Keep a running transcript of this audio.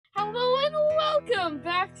Welcome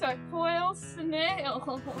back to Coil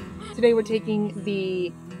Snail. Today we're taking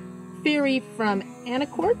the ferry from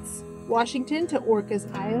Anacortes, Washington to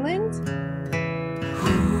Orcas Island.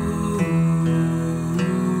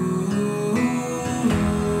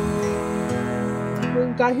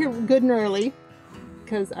 We got here good and early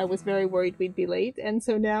because I was very worried we'd be late, and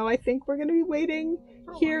so now I think we're going to be waiting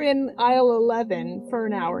here in aisle 11 for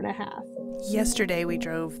an hour and a half. Yesterday we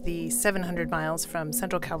drove the 700 miles from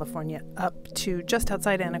Central California up to just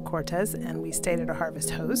outside Anacortes, and we stayed at a Harvest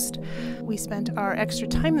Host. We spent our extra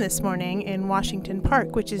time this morning in Washington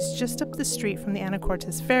Park, which is just up the street from the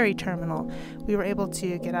Anacortes ferry terminal. We were able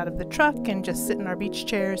to get out of the truck and just sit in our beach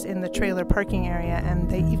chairs in the trailer parking area, and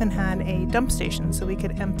they even had a dump station so we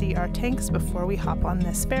could empty our tanks before we hop on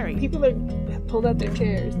this ferry. People have pulled out their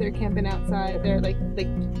chairs, they're camping outside, they're like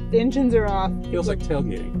the engines are off. Feels like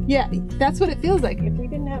tailgating. Yeah, that's what it feels like. If we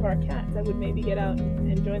didn't have our cats, I would maybe get out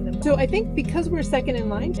and join them. So I think because we're second in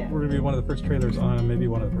line, We're going to be one of the first trailers on, maybe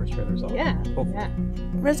one of the first trailers off. Yeah, Hopefully. yeah.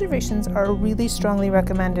 Reservations are really strongly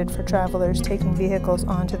recommended for travelers taking vehicles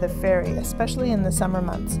onto the ferry, especially in the summer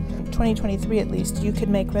months. 2023 at least, you could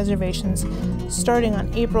make reservations starting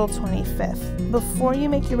on April 25th. Before you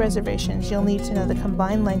make your reservations, you'll need to know the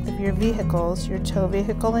combined length of your vehicles, your tow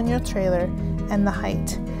vehicle and your trailer, and the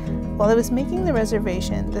height. While I was making the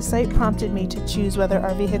reservation, the site prompted me to choose whether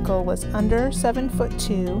our vehicle was under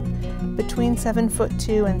 7'2", between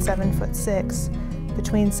 7'2" and 7'6",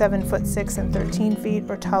 between 7'6" and 13 feet,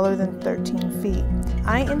 or taller than 13 feet.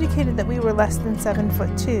 I indicated that we were less than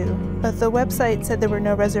 7'2", but the website said there were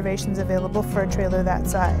no reservations available for a trailer that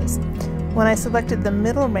size. When I selected the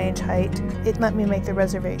middle range height, it let me make the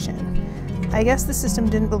reservation. I guess the system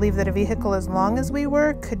didn't believe that a vehicle as long as we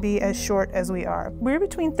were could be as short as we are. We're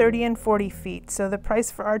between 30 and 40 feet, so the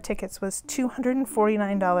price for our tickets was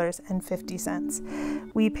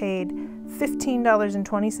 $249.50. We paid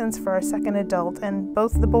 $15.20 for our second adult, and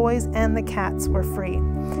both the boys and the cats were free.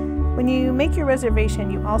 When you make your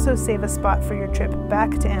reservation, you also save a spot for your trip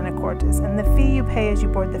back to Anacortes, and the fee you pay as you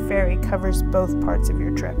board the ferry covers both parts of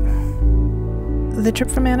your trip. The trip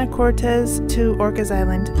from Anacortes to Orcas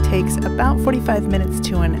Island takes about 45 minutes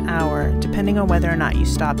to an hour, depending on whether or not you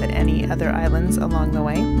stop at any other islands along the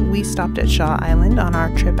way. We stopped at Shaw Island on our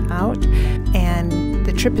trip out, and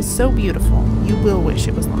the trip is so beautiful, you will wish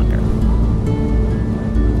it was longer.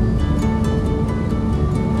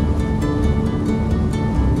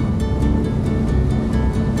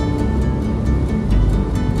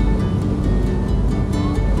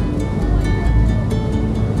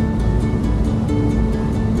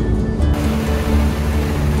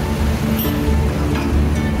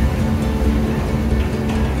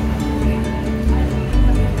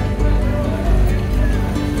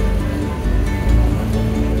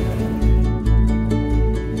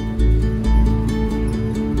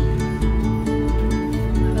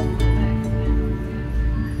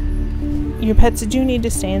 Your pets do need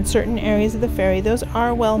to stay in certain areas of the ferry. Those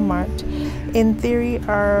are well marked. In theory,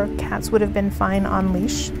 our cats would have been fine on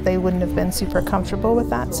leash. They wouldn't have been super comfortable with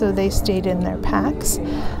that, so they stayed in their packs.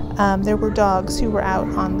 There were dogs who were out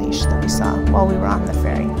on leash that we saw while we were on the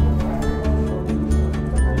ferry.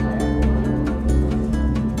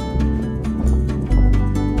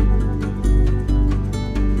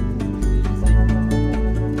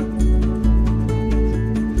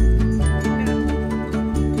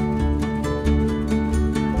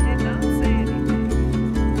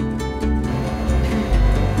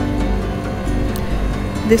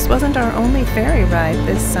 This wasn't our only ferry ride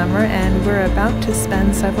this summer, and we're about to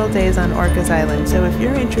spend several days on Orcas Island, so if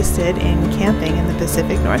you're interested in camping in the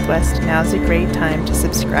Pacific Northwest, now's a great time to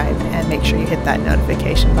subscribe and make sure you hit that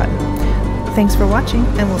notification button. Thanks for watching,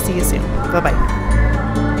 and we'll see you soon. Bye-bye.